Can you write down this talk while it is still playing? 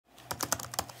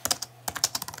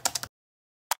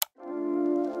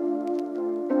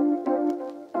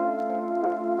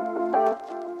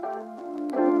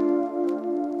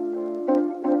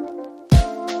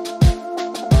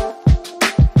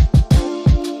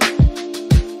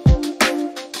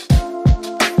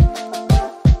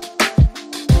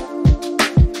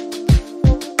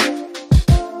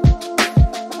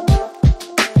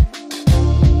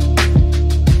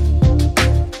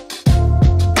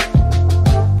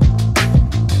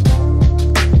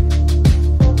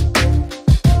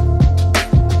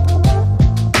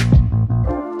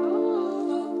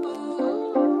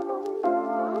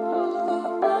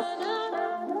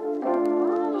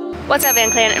What's up,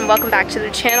 Van Clan, and welcome back to the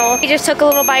channel. We just took a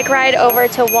little bike ride over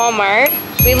to Walmart.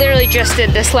 We literally just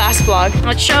did this last vlog.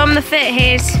 Let's show them the fit,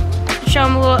 Hayes. Show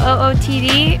them a little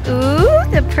OOTD.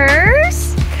 Ooh, the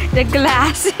purse, the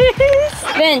glasses.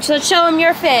 Vince, let's show them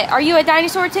your fit. Are you a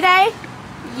dinosaur today?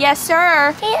 Yes, sir.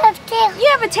 I have a tail. You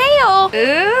have a tail.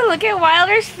 Ooh, look at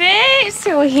Wilder's face.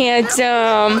 So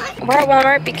handsome. We're at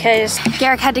Walmart because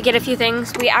Garrick had to get a few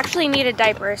things. We actually needed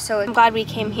diapers, so I'm glad we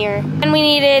came here. And we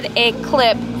needed a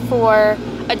clip for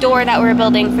a door that we're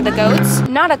building for the goats.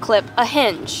 Not a clip, a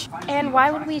hinge. And why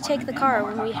would we take the car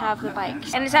when we have the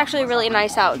bike? And it's actually really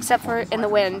nice out, except for in the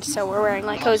wind, so we're wearing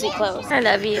like cozy clothes. I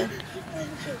love you.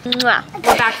 Mwah.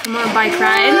 We're back from our bike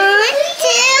ride. 1,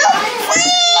 2, 3.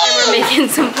 And we're making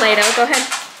some Play-Doh. Go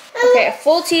ahead. Okay, a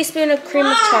full teaspoon of cream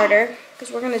of tartar,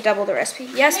 because we're gonna double the recipe.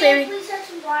 Yes, baby.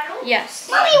 Yes.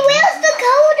 Mommy, where's the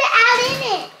code to add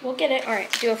in it? We'll get it. All right,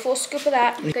 do a full scoop of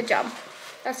that. Good job.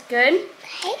 That's good.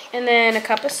 Okay. And then a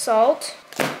cup of salt.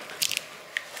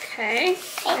 Okay.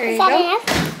 There you Is go. that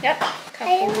enough? Yep.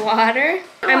 Cup of water.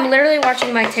 I'm literally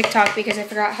watching my TikTok because I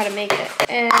forgot how to make it.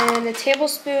 And a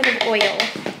tablespoon of oil.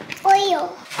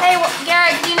 Oil. Hey,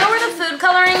 Garrick, do you know where the food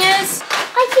coloring is?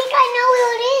 I think I know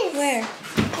where it is.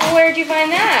 Where? Well, where'd you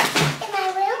find that? In my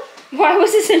room? Why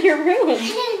was this in your room? I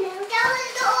don't know. That was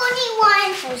the only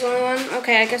one. That was the only one?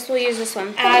 Okay, I guess we'll use this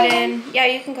one. Add in. Yeah,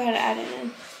 you can go ahead and add it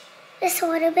in. Just a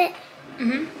little bit.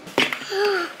 Mm-hmm.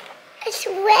 It's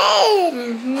red.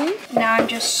 Mm-hmm. Now I'm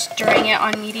just stirring it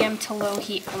on medium to low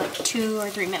heat for like 2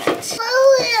 or 3 minutes.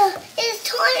 Oh, it's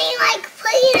turning like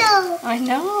Play-Doh. I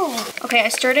know. Okay, I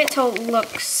stirred it till it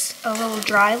looks a little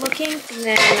dry looking. And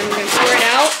then I'm gonna pour it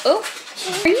out. Oh,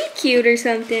 are you cute or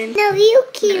something? No, you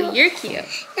cute. No, you're cute.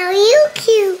 No, you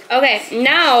cute. Okay,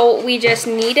 now we just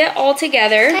knead it all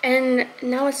together, and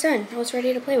now it's done. Now it's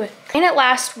ready to play with. And it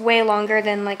lasts way longer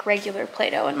than like regular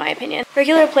Play-Doh, in my opinion.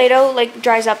 Regular Play-Doh like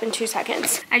dries up in 2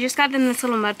 seconds. I just got them this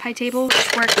little mud pie table,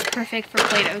 which works perfect for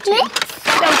Play-Doh too.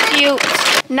 So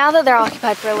cute. Now that they're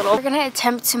occupied for a little, we're gonna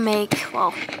attempt to make,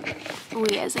 well,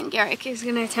 we as in Garrick is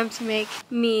gonna attempt to make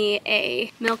me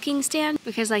a milking stand,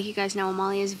 because like you guys know,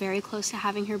 Amalia is very close to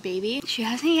having her baby. She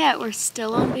hasn't yet. We're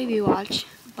still on baby watch,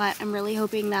 but I'm really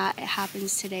hoping that it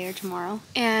happens today or tomorrow.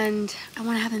 And I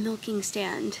want to have a milking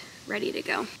stand ready to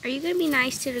go. Are you gonna be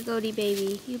nice to the goatee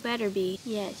baby? You better be.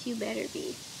 Yes, you better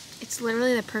be. It's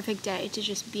literally the perfect day to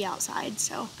just be outside,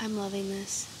 so I'm loving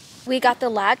this. We got the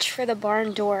latch for the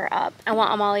barn door up. I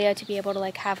want Amalia to be able to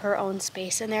like have her own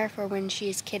space in there for when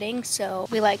she's kidding, so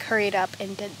we like hurried up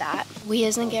and did that. We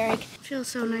isn't Garrick. Feels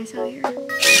so nice out here.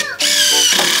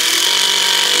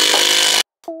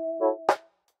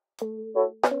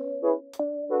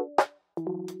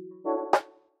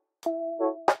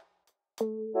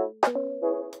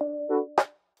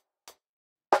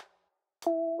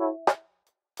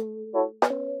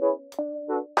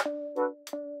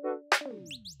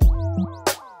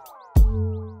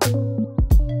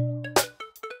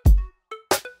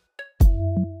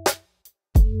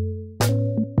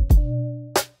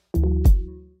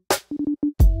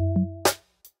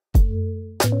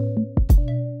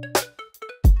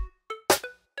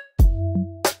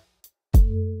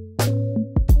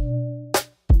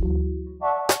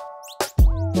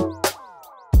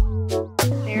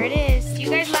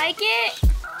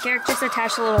 Garrick just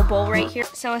attached a little bowl right here.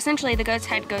 So essentially the goat's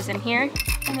head goes in here,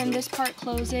 and then this part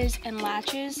closes and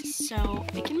latches so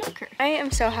we can milk her. I am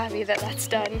so happy that that's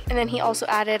done. And then he also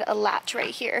added a latch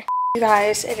right here. You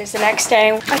guys, it is the next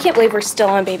day. I can't believe we're still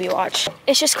on baby watch.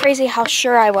 It's just crazy how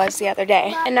sure I was the other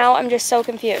day. And now I'm just so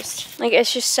confused. Like,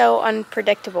 it's just so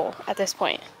unpredictable at this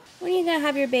point. When are you gonna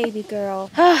have your baby,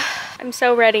 girl? I'm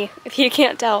so ready, if you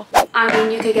can't tell. I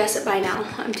mean, you could guess it by now.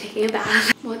 I'm taking a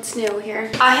bath. What's new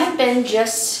here? I have been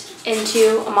just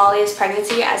into Amalia's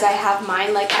pregnancy as I have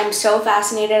mine. Like, I'm so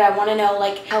fascinated. I want to know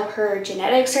like how her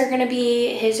genetics are gonna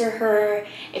be, his or her,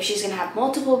 if she's gonna have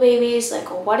multiple babies,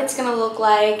 like what it's gonna look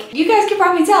like. You guys can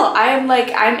probably tell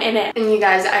I'm in it. And you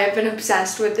guys, I have been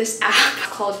obsessed with this app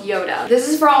called Yoda. This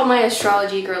is for all my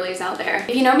astrology girlies out there.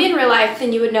 If you know me in real life,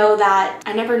 then you would know that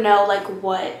I never know like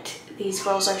what these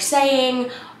girls are saying,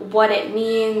 what it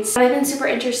means. I've been super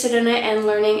interested in it and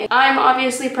learning. I'm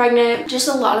obviously pregnant, just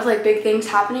a lot of like big things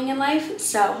happening in life,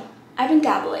 so I've been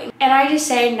dabbling. And I just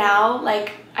say now,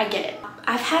 like, I get it.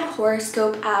 I've had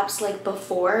horoscope apps like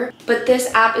before, but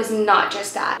this app is not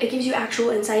just that. It gives you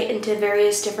actual insight into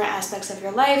various different aspects of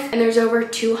your life, and there's over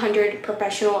 200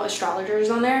 professional astrologers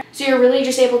on there. So you're really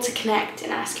just able to connect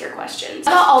and ask your questions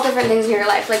about all different things in your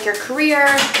life, like your career,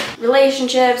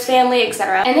 relationships, family,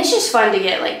 etc. And it's just fun to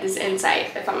get like this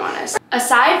insight, if I'm honest.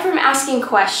 Aside from asking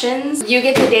questions, you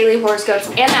get the daily horoscopes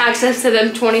and access to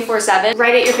them 24/7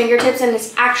 right at your fingertips, and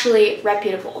it's actually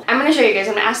reputable. I'm gonna show you guys.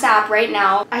 I'm gonna ask the app right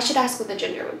now. I should ask what the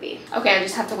gender would be. Okay, I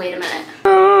just have to wait a minute.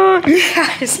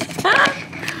 Guys.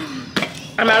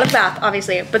 I'm out of the bath,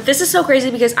 obviously, but this is so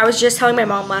crazy because I was just telling my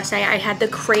mom last night I had the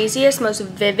craziest, most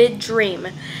vivid dream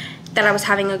that I was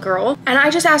having a girl, and I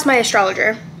just asked my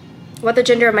astrologer what the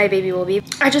gender of my baby will be.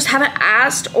 I just haven't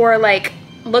asked or like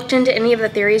looked into any of the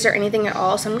theories or anything at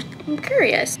all, so I'm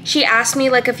curious. She asked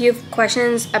me like a few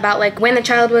questions about like when the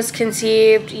child was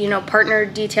conceived, you know, partner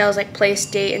details like place,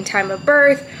 date, and time of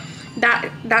birth,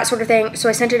 that sort of thing. So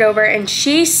I sent it over and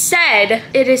she said,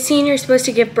 it is seen you're supposed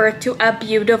to give birth to a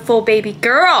beautiful baby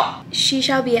girl. She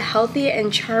shall be healthy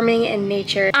and charming in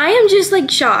nature. I am just like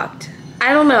shocked.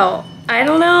 I don't know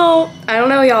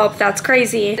y'all, if that's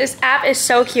crazy. This app is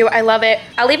so cute. I love it.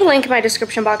 I'll leave a link in my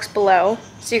description box below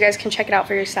so you guys can check it out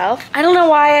for yourself. I don't know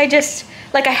why I just,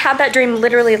 like, I had that dream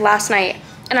literally last night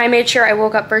and I made sure I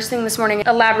woke up first thing this morning,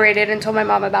 elaborated and told my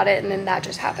mom about it, and then that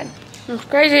just happened. It's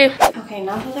crazy. Okay,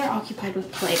 now that they're occupied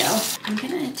with Play-Doh, I'm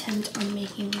gonna attempt on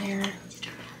making their,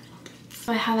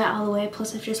 I have it out of the way,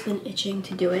 plus I've just been itching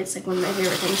to do it. It's like one of my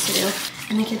favorite things to do.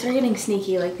 And the kids are getting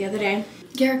sneaky. Like the other day,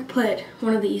 Garrick put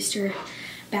one of the Easter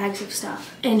bags of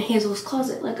stuff in Hazel's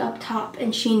closet, like up top,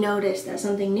 and she noticed that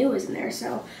something new was in there.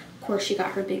 So of course she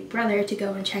got her big brother to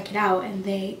go and check it out, and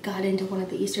they got into one of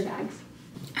the Easter bags.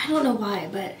 I don't know why,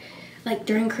 but like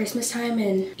during Christmas time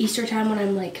and Easter time when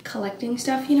I'm like collecting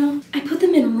stuff, you know, I put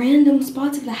them in random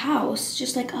spots of the house,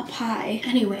 just like up high.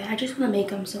 Anyway, I just want to make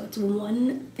them so it's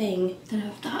one thing that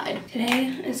I've got. Today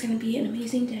is gonna be an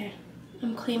amazing day.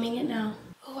 I'm claiming it now.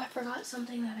 Oh, I forgot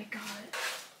something that I got.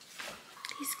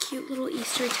 These cute little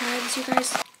Easter tags, you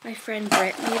guys. My friend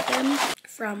Britt made them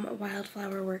from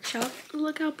Wildflower Workshop.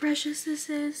 Look how precious this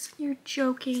is. You're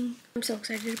joking. I'm so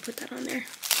excited to put that on there.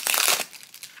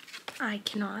 I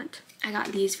cannot. I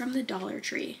got these from the Dollar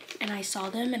Tree and I saw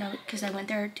them, and because I went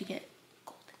there to get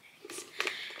golden eggs,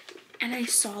 and I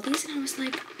saw these and I was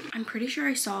like, I'm pretty sure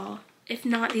I saw, if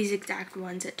not these exact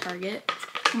ones at Target,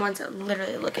 ones that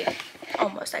literally look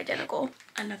almost identical.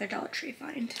 Another Dollar Tree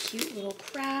find. Cute little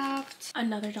craft.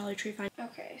 Another Dollar Tree find.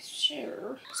 Okay,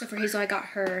 sure. So for Hazel, I got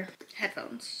her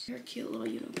headphones. They're cute little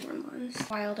unicorn ones.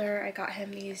 Wilder, I got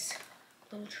him these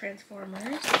little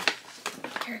transformers.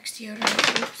 Garrick's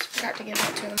deodorant. Oops, forgot to give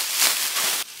that to him.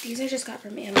 These I just got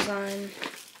from Amazon.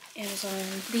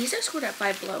 These I scored at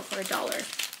Five Below for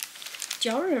 $1. Do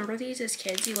y'all remember these as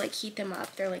kids? You like heat them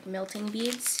up. They're like melting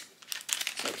beads.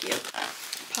 So cute.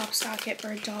 Pop socket for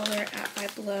 $1 at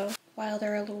Five Below.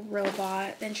 Wilder, a little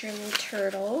robot. Venture, a little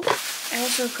turtle. I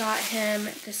also got him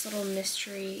this little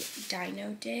mystery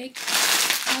dino dig.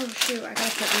 Oh shoot, I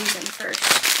gotta put these in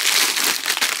first.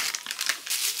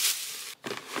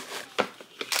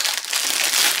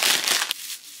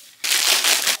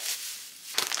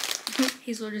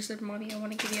 Hazel just said, Mommy, I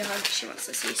want to give you a hug. She wants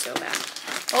to see so bad.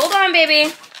 Hold on,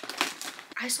 baby.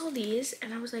 I saw these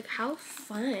and I was like, how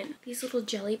fun. These little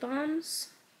jelly bombs.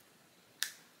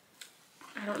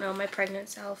 I don't know, my pregnant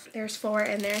self. There's 4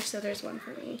 in there, so there's 1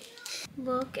 for me.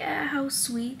 Look at how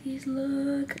sweet these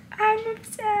look. I'm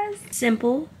obsessed.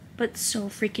 Simple, but so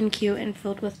freaking cute and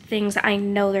filled with things I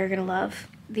know they're gonna love.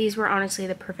 These were honestly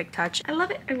the perfect touch. I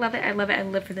love it, I love it, I love it. I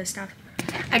live for this stuff.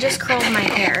 I just curled my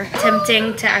hair,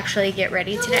 attempting to actually get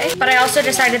ready today. But I also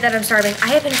decided that I'm starving. I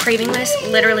have been craving this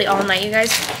literally all night, you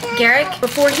guys. Garrick,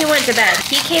 before he went to bed,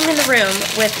 he came in the room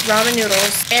with ramen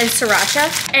noodles and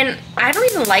sriracha. And I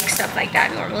don't even like stuff like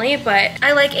that normally, but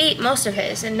I like ate most of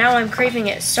his. And now I'm craving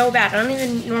it so bad. I don't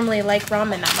even normally like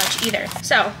ramen that much either.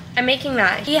 So I'm making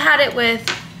that. He had it with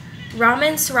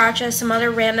ramen, sriracha, some other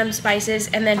random spices,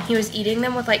 and then he was eating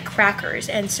them with like crackers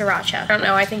and sriracha. I don't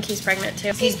know, I think he's pregnant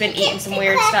too. He's been eating some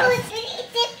weird stuff.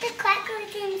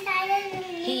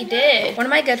 He did. One of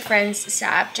my good friends,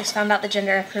 Sab, just found out the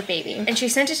gender of her baby, and she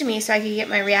sent it to me so I could get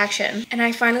my reaction. And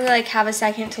I finally like have a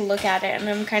second to look at it, and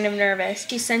I'm kind of nervous.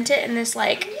 She sent it in this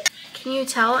like, can you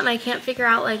tell? And I can't figure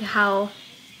out like how.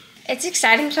 It's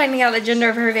exciting finding out the gender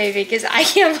of her baby because I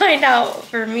can't find out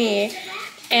for me.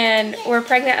 And we're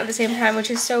pregnant at the same time, which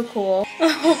is so cool.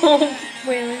 Oh,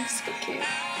 Waylon's so cute.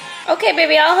 Okay,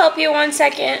 baby, I'll help you 1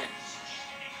 second.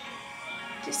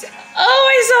 Just, oh,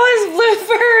 I saw his blue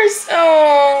furs.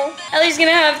 Oh, Ellie's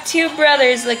gonna have 2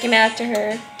 brothers looking after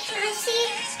her. Can I see?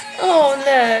 Oh,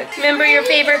 look. Remember your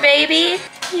favorite baby?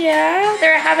 Yeah,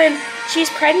 they're having she's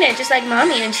pregnant just like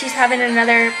mommy, and she's having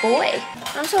another boy.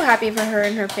 I'm so happy for her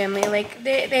and her family. Like,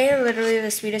 they are literally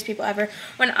the sweetest people ever.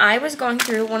 When I was going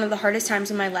through one of the hardest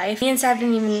times in my life, me and Sav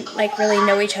didn't even like really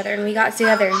know each other, and we got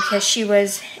together because she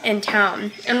was in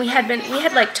town, and we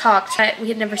had like talked, but we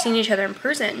had never seen each other in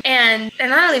person. And I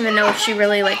don't even know if she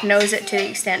really like knows it to the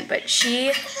extent, but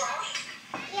she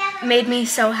made me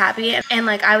so happy, and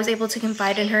like I was able to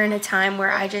confide in her in a time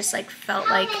where I just like felt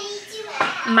like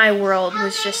my world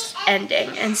was just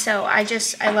ending. And so I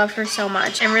love her so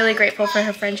much. I'm really grateful for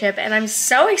her friendship, and I'm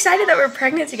so excited that we're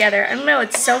pregnant together. I don't know,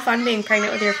 it's so fun being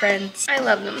pregnant with your friends. I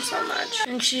love them so much,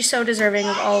 and she's so deserving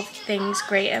of all things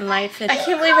great in life. And I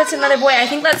can't believe it's another boy. I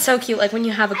think that's so cute, like when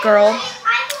you have a girl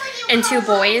and 2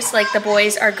 boys, like the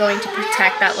boys are going to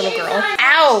protect that little girl.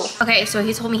 Ow! Okay, so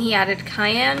he told me he added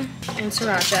cayenne and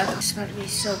sriracha. It's about to be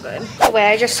so good. By the way,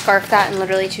 I just scarfed that in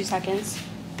literally 2 seconds.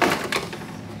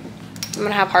 I'm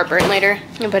gonna have heartburn later,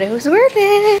 but it was worth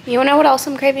it. You wanna know what else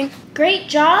I'm craving? Great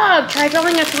job! Try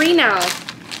building a 3 now.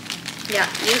 Yeah,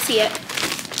 you see it.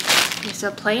 It's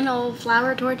a plain old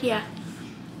flour tortilla.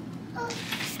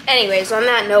 Anyways, on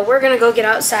that note, we're gonna go get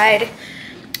outside.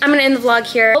 I'm gonna end the vlog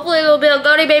here. Hopefully there'll be a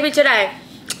goatee baby today.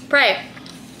 Pray.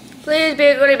 Please be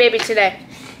a goatee baby today.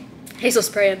 Hazel's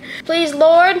praying. Please,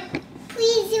 Lord.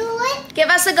 Please, Lord. Give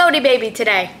us a goatee baby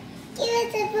today. Give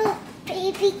us a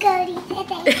baby goatee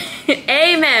today.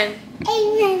 Amen.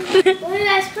 Amen. What are you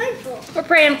guys praying for? We're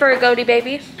praying for a goatee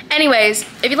baby. Anyways,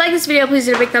 if you like this video, please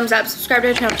hit a big thumbs up. Subscribe to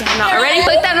the channel if you have not already.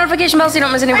 Click that notification bell so you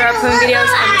don't miss any of our upcoming videos.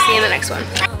 And we'll see you in the next one.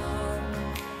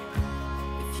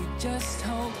 If you just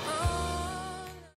hold on.